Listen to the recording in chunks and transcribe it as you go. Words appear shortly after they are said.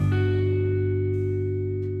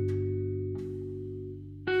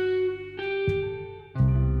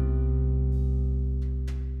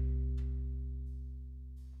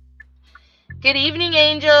Good evening,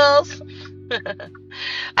 angels.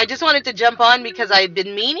 I just wanted to jump on because I've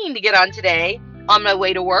been meaning to get on today. On my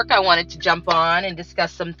way to work, I wanted to jump on and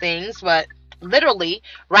discuss some things, but literally,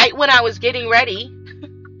 right when I was getting ready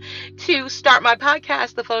to start my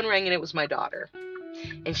podcast, the phone rang and it was my daughter.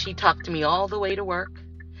 And she talked to me all the way to work,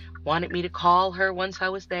 wanted me to call her once I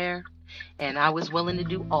was there, and I was willing to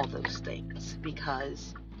do all those things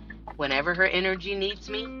because whenever her energy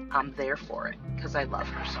needs me, I'm there for it because I love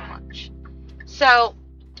her so much. So,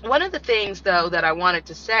 one of the things, though, that I wanted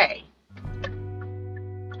to say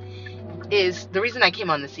is the reason I came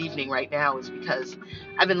on this evening right now is because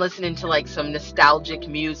I've been listening to like some nostalgic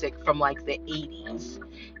music from like the 80s.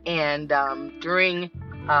 And during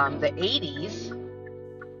the 80s,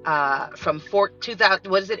 from 2000,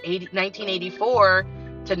 1984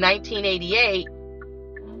 to 1988,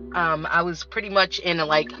 I was pretty much in a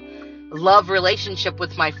like love relationship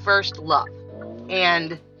with my first love.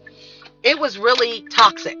 And it was really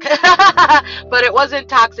toxic, but it wasn't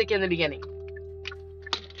toxic in the beginning.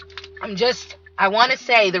 I want to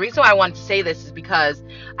say, the reason why I want to say this is because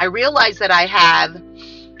I realize that I have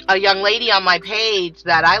a young lady on my page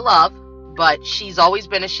that I love, but she's always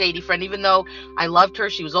been a shady friend. Even though I loved her,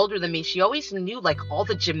 she was older than me. She always knew like all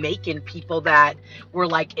the Jamaican people that were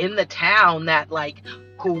like in the town that like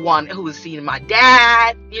who was seeing my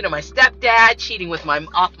dad, my stepdad cheating with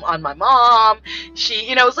on my mom.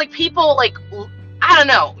 It's like people like, I don't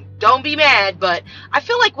know, don't be mad, but I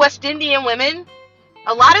feel like West Indian women,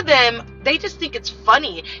 a lot of them, they just think it's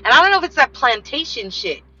funny. And I don't know if it's that plantation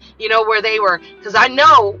shit, where they were, because I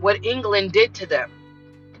know what England did to them.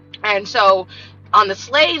 And so on the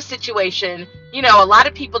slave situation, a lot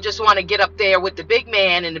of people just want to get up there with the big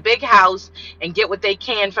man in the big house and get what they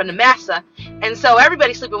can from the massa. And so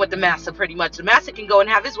everybody's sleeping with the massa pretty much. The massa can go and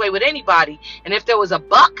have his way with anybody. And if there was a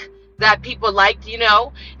buck that people liked,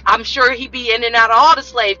 I'm sure he'd be in and out of all the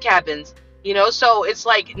slave cabins, So it's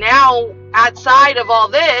like now outside of all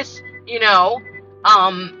this,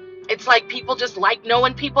 it's like people just like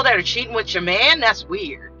knowing people that are cheating with your man. That's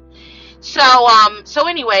weird. So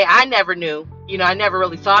anyway, I never knew, I never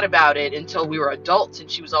really thought about it until we were adults, and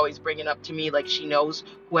she was always bringing up to me like she knows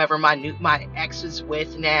whoever my ex is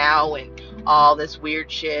with now and all this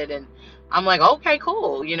weird shit, and I'm like, okay,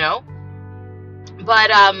 cool,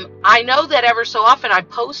 But I know that ever so often I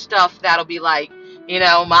post stuff that'll be like,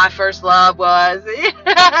 my first love was,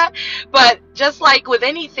 but just like with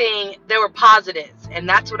anything, there were positives, and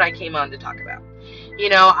that's what I came on to talk about.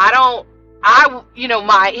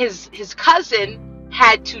 His cousin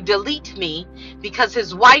had to delete me because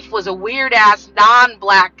his wife was a weird ass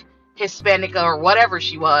non-black Hispanic or whatever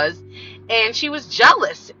she was, and she was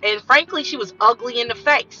jealous, and frankly she was ugly in the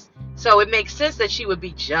face, so it makes sense that she would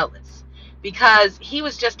be jealous because he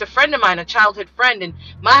was just a friend of mine, a childhood friend, and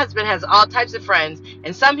my husband has all types of friends,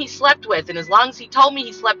 and some he slept with, and as long as he told me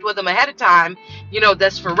he slept with them ahead of time,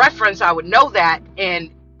 that's for reference, I would know that, and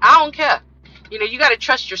I don't care. You got to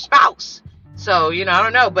trust your spouse. So, I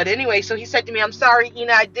don't know. But anyway, so he said to me, I'm sorry,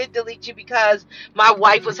 I did delete you because my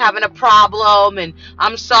wife was having a problem. And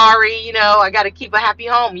I'm sorry, I got to keep a happy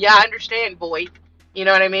home. Yeah, I understand, boy. You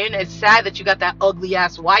know what I mean? It's sad that you got that ugly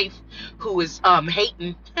ass wife who is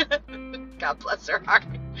hating. God bless her heart.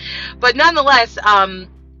 But nonetheless,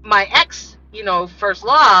 my ex, first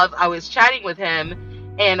love, I was chatting with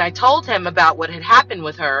him and I told him about what had happened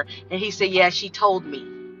with her. And he said, yeah, she told me.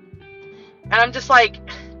 And I'm just like,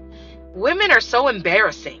 women are so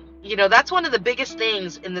embarrassing. That's one of the biggest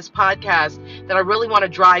things in this podcast that I really want to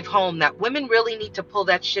drive home, that women really need to pull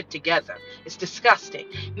that shit together. It's disgusting.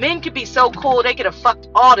 Men could be so cool, they could have fucked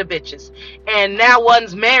all the bitches. And now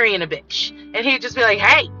one's marrying a bitch. And he'd just be like,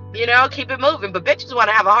 hey, keep it moving. But bitches want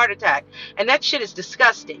to have a heart attack. And that shit is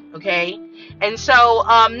disgusting, okay? And so,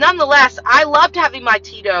 nonetheless, I loved having my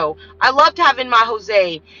Tito. I loved having my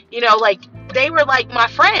Jose. They were like my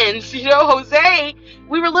friends, Jose.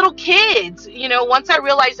 We were little kids. Once I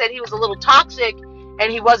realized that he was a little toxic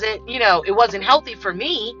and he wasn't, it wasn't healthy for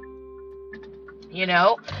me,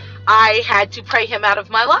 I had to pray him out of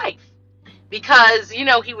my life. Because,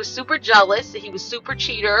 he was super jealous, he was super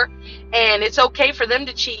cheater, and it's okay for them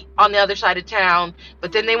to cheat on the other side of town,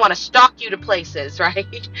 but then they want to stalk you to places,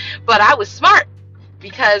 right? But I was smart,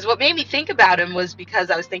 because what made me think about him was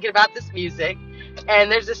because I was thinking about this music,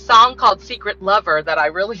 and there's this song called Secret Lover that I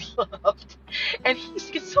really loved, and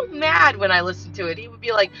he gets so mad when I listen to it. He would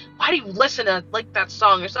be like, why do you listen to like that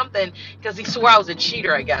song or something? Because he swore I was a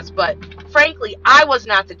cheater, I guess. But frankly, I was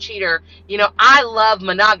not the cheater. I love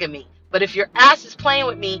monogamy. But if your ass is playing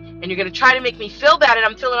with me and you're going to try to make me feel bad and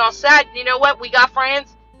I'm feeling all sad, you know what? We got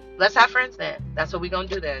friends. Let's have friends then. That's what we're going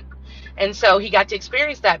to do then. And so he got to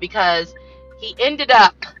experience that because he ended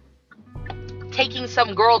up taking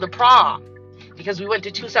some girl to prom because we went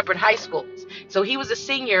to two separate high schools. So he was a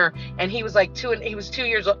senior and he was like he was 2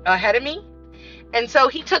 years ahead of me. And so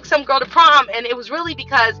he took some girl to prom, and it was really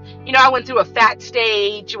because, I went through a fat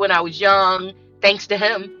stage when I was young, thanks to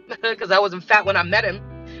him, because I wasn't fat when I met him.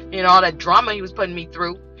 All that drama he was putting me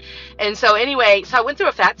through. And so anyway, I went through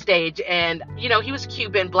a fat stage, and, he was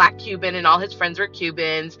Cuban, black Cuban, and all his friends were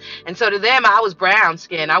Cubans. And so to them, I was brown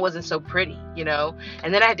skin. I wasn't so pretty,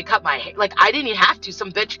 and then I had to cut my hair. Like, I didn't even have to.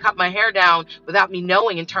 Some bitch cut my hair down without me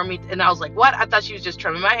knowing and turned me. And I was like, what? I thought she was just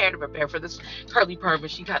trimming my hair to prepare for this curly perm,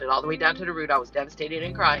 but she cut it all the way down to the root. I was devastated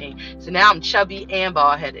and crying. So now I'm chubby and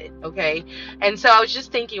bald headed. Okay. And so I was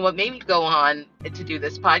just thinking what made me go on to do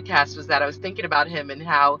this podcast was that I was thinking about him and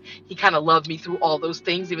how he kind of loved me through all those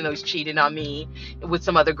things, even though he's cheating on me with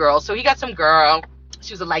some other girl. So he got some girl.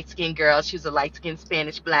 She was a light-skinned girl. She was a light-skinned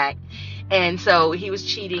Spanish black. And so he was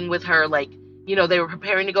cheating with her, like, they were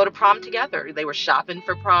preparing to go to prom together. They were shopping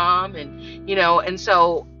for prom, and, and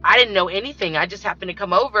so I didn't know anything. I just happened to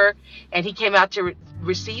come over, and he came out to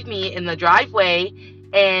receive me in the driveway,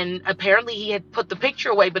 and apparently he had put the picture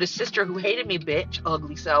away, but his sister, who hated me, bitch,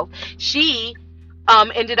 ugly self, she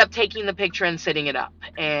ended up taking the picture and sitting it up,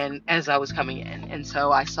 and as I was coming in, and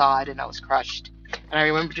so I saw it, and I was crushed. And I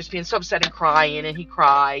remember just being so upset and crying, and he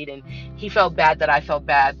cried, and he felt bad that I felt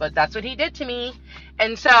bad, but that's what he did to me.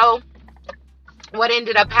 And so what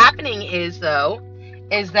ended up happening is that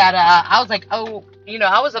I was like, oh,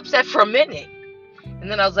 I was upset for a minute.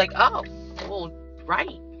 And then I was like, oh, well,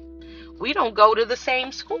 right. We don't go to the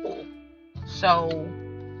same school. So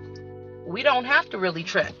we don't have to really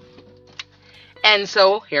trip. And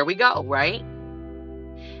so here we go, right?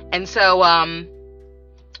 And so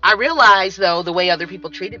I realized, though, the way other people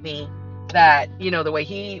treated me, that, the way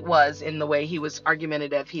he was and the way he was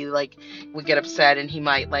argumentative, he, like, would get upset and he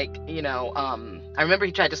might, like, I remember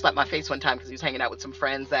he tried to slap my face one time because he was hanging out with some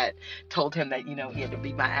friends that told him that, he had to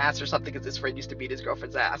beat my ass or something because his friend used to beat his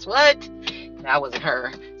girlfriend's ass. What? That wasn't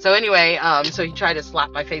her. So anyway, so he tried to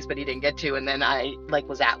slap my face, but he didn't get to, and then I, like,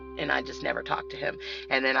 was out, and I just never talked to him,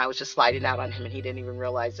 and then I was just sliding out on him, and he didn't even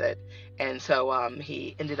realize it. And so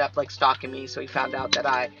he ended up, like, stalking me, so he found out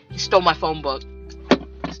that he stole my phone book.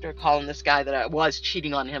 Started calling this guy that I was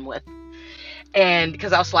cheating on him with, and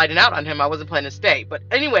because I was sliding out on him, I wasn't planning to stay. But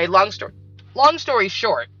anyway, long story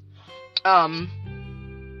short, I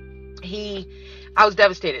was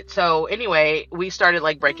devastated. So anyway, we started,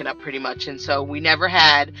 like, breaking up pretty much, and so we never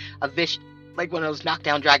had a like one of those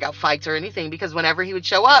knockdown drag out fights or anything, because whenever he would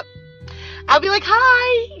show up, I'll be like,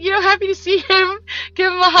 hi, happy to see him,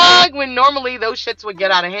 give him a hug, when normally those shits would get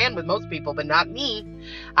out of hand with most people, but not me.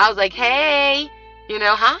 I was like, hey,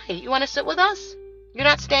 hi, you want to sit with us? You're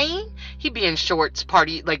not staying? He'd be in shorts,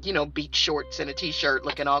 party, like, beach shorts and a t-shirt,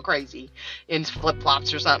 looking all crazy, in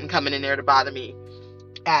flip-flops or something, coming in there to bother me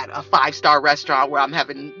at a 5-star restaurant where I'm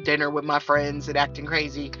having dinner with my friends and acting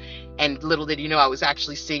crazy. And little did you know, I was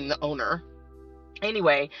actually seeing the owner.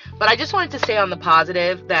 Anyway, but I just wanted to say on the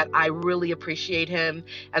positive that I really appreciate him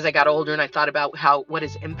as I got older, and I thought about what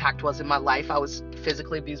his impact was in my life. I was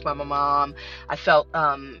physically abused by my mom. I felt,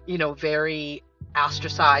 very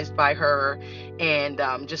ostracized by her, and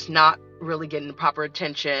just not really getting the proper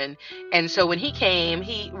attention. And so when he came,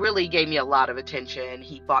 he really gave me a lot of attention.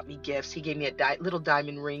 He bought me gifts. He gave me a little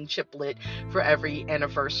diamond ring chiplet for every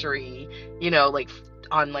anniversary,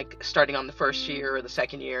 starting on the first year or the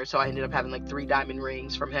second year. So I ended up having, like, 3 diamond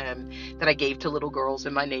rings from him that I gave to little girls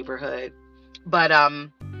in my neighborhood. But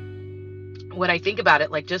when I think about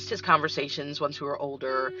it, like, just his conversations once we were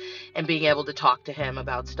older and being able to talk to him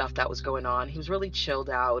about stuff that was going on, he was really chilled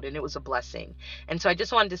out, and it was a blessing. And so I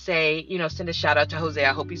just wanted to say, send a shout out to Jose.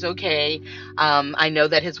 I hope he's okay. I know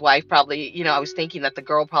that his wife probably, I was thinking that the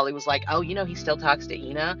girl probably was like, oh, he still talks to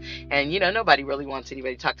Ina. And, nobody really wants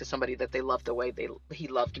anybody to talk to somebody that they love the way he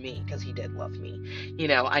loved me, because he did love me.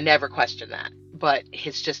 I never questioned that. But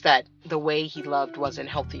it's just that the way he loved wasn't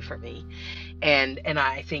healthy for me. And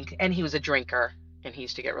I think, and he was a drinker, and he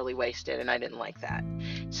used to get really wasted, and I didn't like that.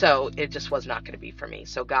 So it just was not going to be for me.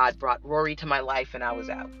 So God brought Rory to my life, and I was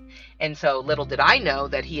out. And so little did I know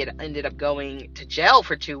that he had ended up going to jail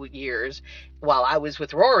for 2 years while I was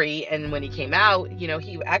with Rory. And when he came out,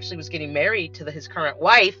 he actually was getting married to his current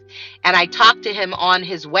wife. And I talked to him on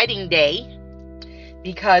his wedding day,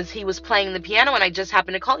 because he was playing the piano, and I just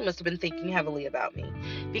happened to call. He must have been thinking heavily about me.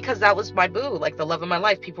 because that was my boo, like the love of my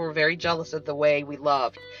life. People were very jealous of the way we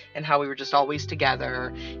loved and how we were just always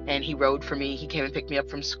together. And he rode for me. He came and picked me up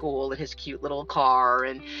from school in his cute little car.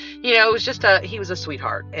 And, it was just he was a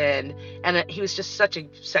sweetheart. And he was just such a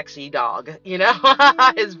sexy dog,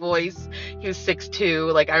 his voice. He was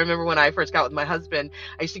 6'2". Like, I remember when I first got with my husband,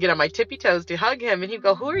 I used to get on my tippy toes to hug him, and he'd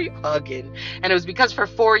go, "Who are you hugging?" And it was because for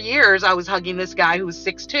 4 years I was hugging this guy who was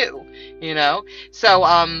 6'2", So,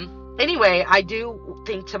 anyway, I do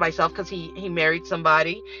think to myself, because he married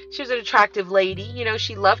somebody. She was an attractive lady.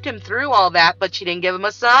 She loved him through all that, but she didn't give him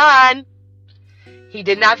a son. He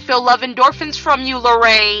did not feel love endorphins from you,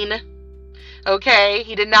 Lorraine. Okay?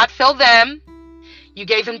 He did not feel them. You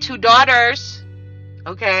gave him 2 daughters.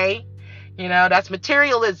 Okay? That's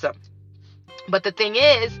materialism. But the thing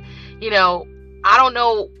is, I don't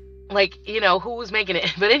know, who was making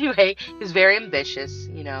it. But anyway, he was very ambitious,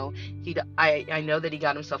 I know that he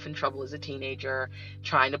got himself in trouble as a teenager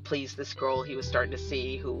trying to please this girl he was starting to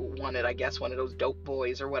see who wanted, I guess, one of those dope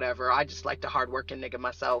boys or whatever. I just liked a hard-working nigga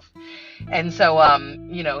myself. And so,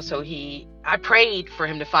 I prayed for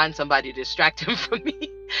him to find somebody to distract him from me.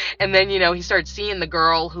 And then, he started seeing the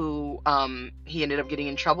girl who he ended up getting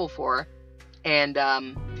in trouble for. And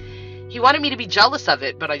he wanted me to be jealous of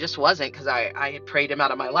it, but I just wasn't, because I had prayed him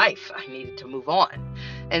out of my life. I needed to move on.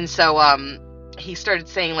 And so he started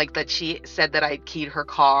saying, that she said that I had keyed her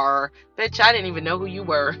car. Bitch, I didn't even know who you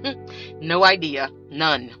were. No idea.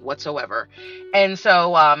 None whatsoever. And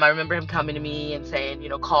so I remember him coming to me and saying,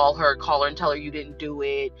 call her and tell her you didn't do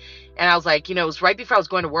it. And I was like, it was right before I was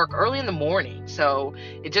going to work early in the morning. So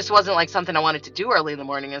it just wasn't like something I wanted to do early in the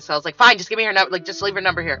morning. And so I was like, fine, just give me her number. Just leave her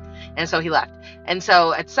number here. And so he left. And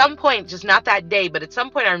so at some point, just not that day, but at some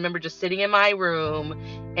point I remember just sitting in my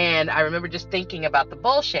room, and I remember just thinking about the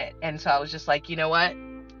bullshit. And so I was just like, you know what?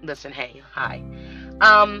 Listen, hey, hi.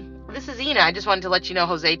 This is Ina. I just wanted to let you know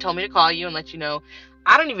Jose told me to call you and let you know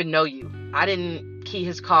I don't even know you. I didn't key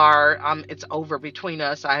his car. It's over between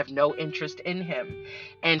us. I have no interest in him.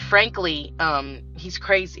 And frankly, he's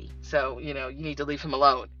crazy. So, you need to leave him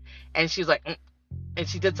alone. And she was like, and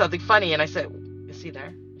she did something funny. And I said, is he there?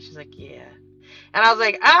 And she's like, yeah. And I was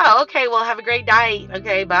like, oh, okay, well, have a great night.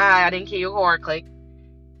 Okay, bye. I didn't key your car. Click.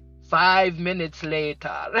 5 minutes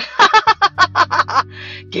later.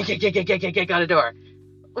 Get on the door.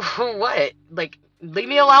 What? Leave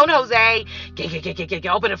me alone, Jose.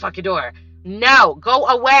 Open the fucking door. No, go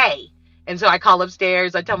away. And so I call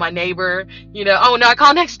upstairs. I tell my neighbor, oh no, I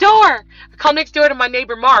call next door. I call next door to my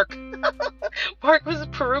neighbor, Mark. Mark was a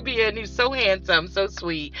Peruvian. He was so handsome, so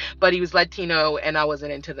sweet, but he was Latino, and I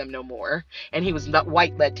wasn't into them no more. And he was not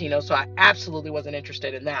white Latino, so I absolutely wasn't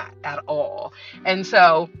interested in that at all. And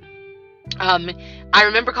so I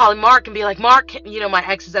remember calling Mark and be like, Mark, my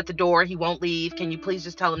ex is at the door. He won't leave. Can you please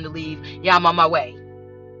just tell him to leave? Yeah, I'm on my way.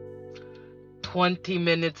 20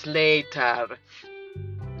 minutes later,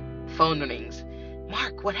 phone rings.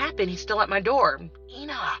 Mark, what happened? He's still at my door.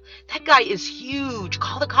 Ina, that guy is huge.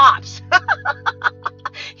 Call the cops.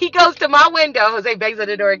 He goes to my window. Jose bangs on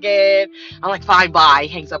the door again. I'm like, fine, bye.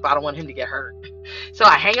 Hangs up. I don't want him to get hurt. So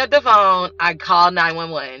I hang up the phone. I call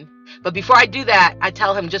 911. But before I do that, I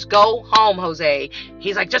tell him, just go home, Jose.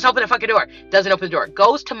 He's like, just open the fucking door. Doesn't open the door.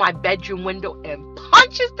 Goes to my bedroom window and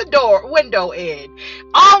punches the window in.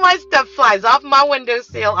 All my stuff flies off my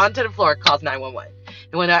windowsill onto the floor. Calls 911.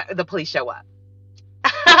 And when the police show up,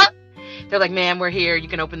 they're like, ma'am, we're here. You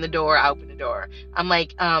can open the door. I open the door. I'm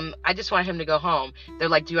like, I just want him to go home. They're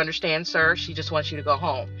like, do you understand, sir? She just wants you to go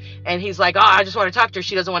home. And he's like, oh, I just want to talk to her.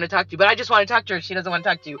 She doesn't want to talk to you. But I just want to talk to her. She doesn't want to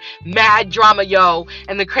talk to you. Mad drama, yo.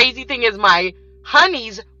 And the crazy thing is, my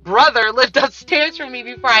honey's brother lived upstairs from me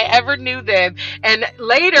before I ever knew them. And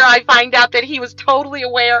later I find out that he was totally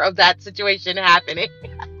aware of that situation happening.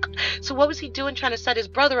 So what was he doing trying to set his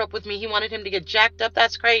brother up with me? He wanted him to get jacked up?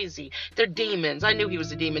 That's crazy. They're demons. I knew he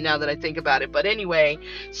was a demon now that I think about it. But anyway,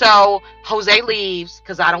 so Jose leaves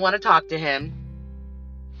because I don't want to talk to him.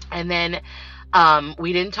 And then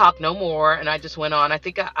we didn't talk no more. And I just went on. I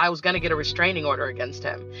think I was going to get a restraining order against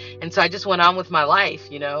him. And so I just went on with my life,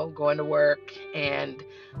 going to work. And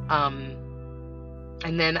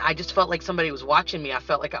then I just felt like somebody was watching me. I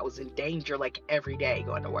felt like I was in danger every day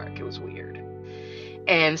going to work. It was weird.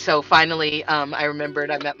 And so finally, I remembered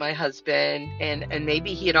I met my husband, and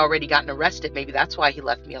maybe he had already gotten arrested. Maybe that's why he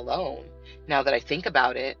left me alone, now that I think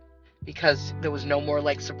about it, because there was no more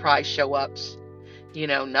surprise show ups,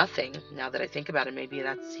 nothing. Now that I think about it, maybe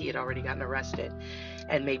he had already gotten arrested.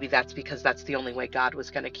 And maybe that's because that's the only way God was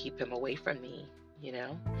going to keep him away from me,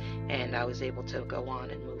 and I was able to go on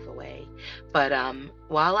and move away. But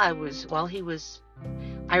while he was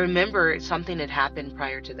I remember something had happened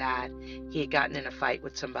prior to that. He had gotten in a fight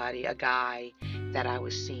with somebody, a guy that I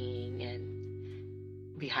was seeing,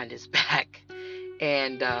 and behind his back.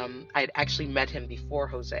 And I'd actually met him before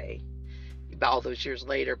Jose, all those years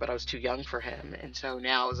later, but I was too young for him. And so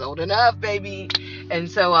now I was old enough, baby. And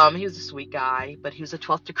so he was a sweet guy, but he was a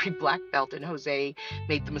 12th degree black belt, and Jose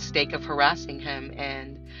made the mistake of harassing him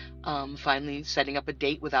and finally setting up a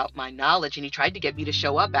date without my knowledge. And he tried to get me to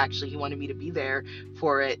show up, actually. He wanted me to be there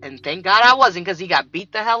for it. And thank God I wasn't, because he got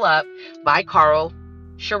beat the hell up by Carl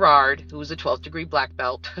Sherrard, who was a 12th degree black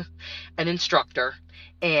belt, an instructor.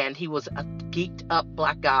 And he was a geeked up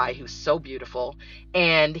black guy who was so beautiful.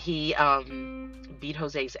 And he beat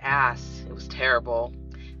Jose's ass. It was terrible.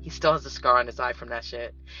 He still has a scar on his eye from that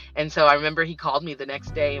shit. And so I remember he called me the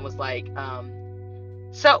next day and was like,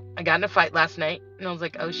 so I got in a fight last night. And I was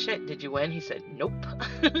like, oh shit, did you win? He said, nope.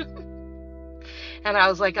 And I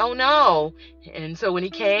was like, oh no. And so when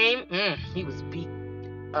he came, he was beat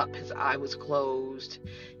up. His eye was closed.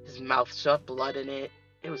 His mouth shut, blood in it.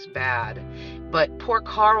 It was bad. But poor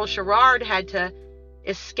Carl Sherrard had to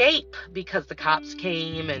escape because the cops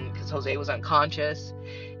came, and because Jose was unconscious,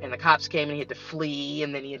 and the cops came and he had to flee,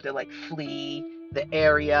 and then he had to like flee the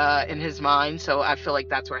area in his mind. So I feel like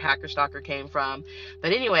that's where Hacker Stalker came from.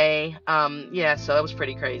 But anyway, yeah, so it was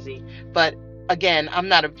pretty crazy. But again, I'm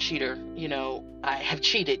not a cheater. You know, I have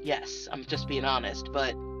cheated, yes. I'm just being honest.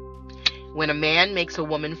 But when a man makes a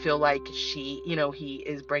woman feel like she, you know, he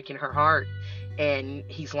is breaking her heart, and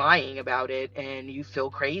he's lying about it, and you feel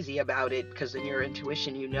crazy about it because in your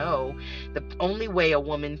intuition, you know, the only way a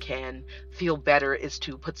woman can feel better is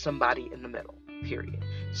to put somebody in the middle, period.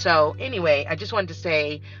 So anyway, I just wanted to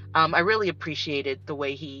say, I really appreciated the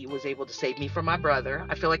way he was able to save me from my brother.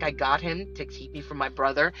 I feel like I got him to keep me from my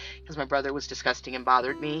brother because my brother was disgusting and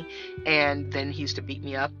bothered me. And then he used to beat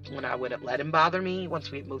me up when I wouldn't let him bother me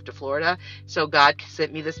once we moved to Florida. So God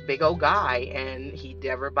sent me this big old guy, and he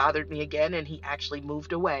never bothered me again. And he actually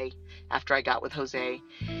moved away after I got with Jose.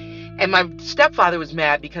 And my stepfather was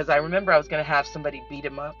mad because I remember I was going to have somebody beat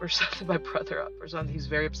him up or something, my brother up or something. He was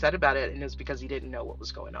very upset about it, and it was because he didn't know what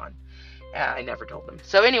was going on. I never told him.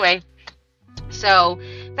 So anyway, so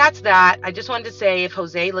that's that. I just wanted to say, if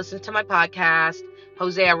Jose listens to my podcast,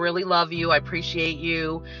 Jose, I really love you. I appreciate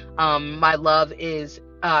you. My love is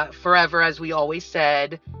forever, as we always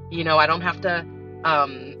said. You know, I don't have to,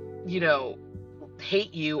 you know,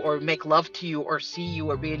 hate you or make love to you or see you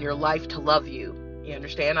or be in your life to love you. You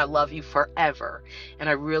understand? I love you forever. And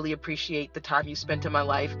I really appreciate the time you spent in my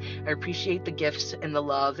life. I appreciate the gifts and the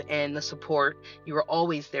love and the support. You were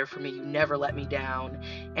always there for me. You never let me down.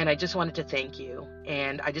 And I just wanted to thank you.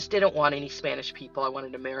 And I just didn't want any Spanish people. I wanted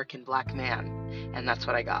an American black man. And that's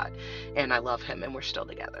what I got. And I love him, and we're still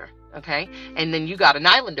together. Okay? And then you got an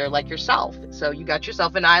islander like yourself. So you got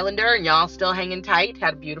yourself an islander, and y'all still hanging tight.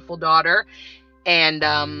 Had a beautiful daughter. And,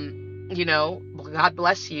 you know, God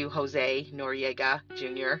bless you, Jose Noriega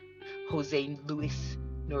Jr., Jose Luis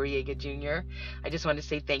Noriega Jr. I just want to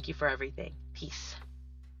say thank you for everything. Peace.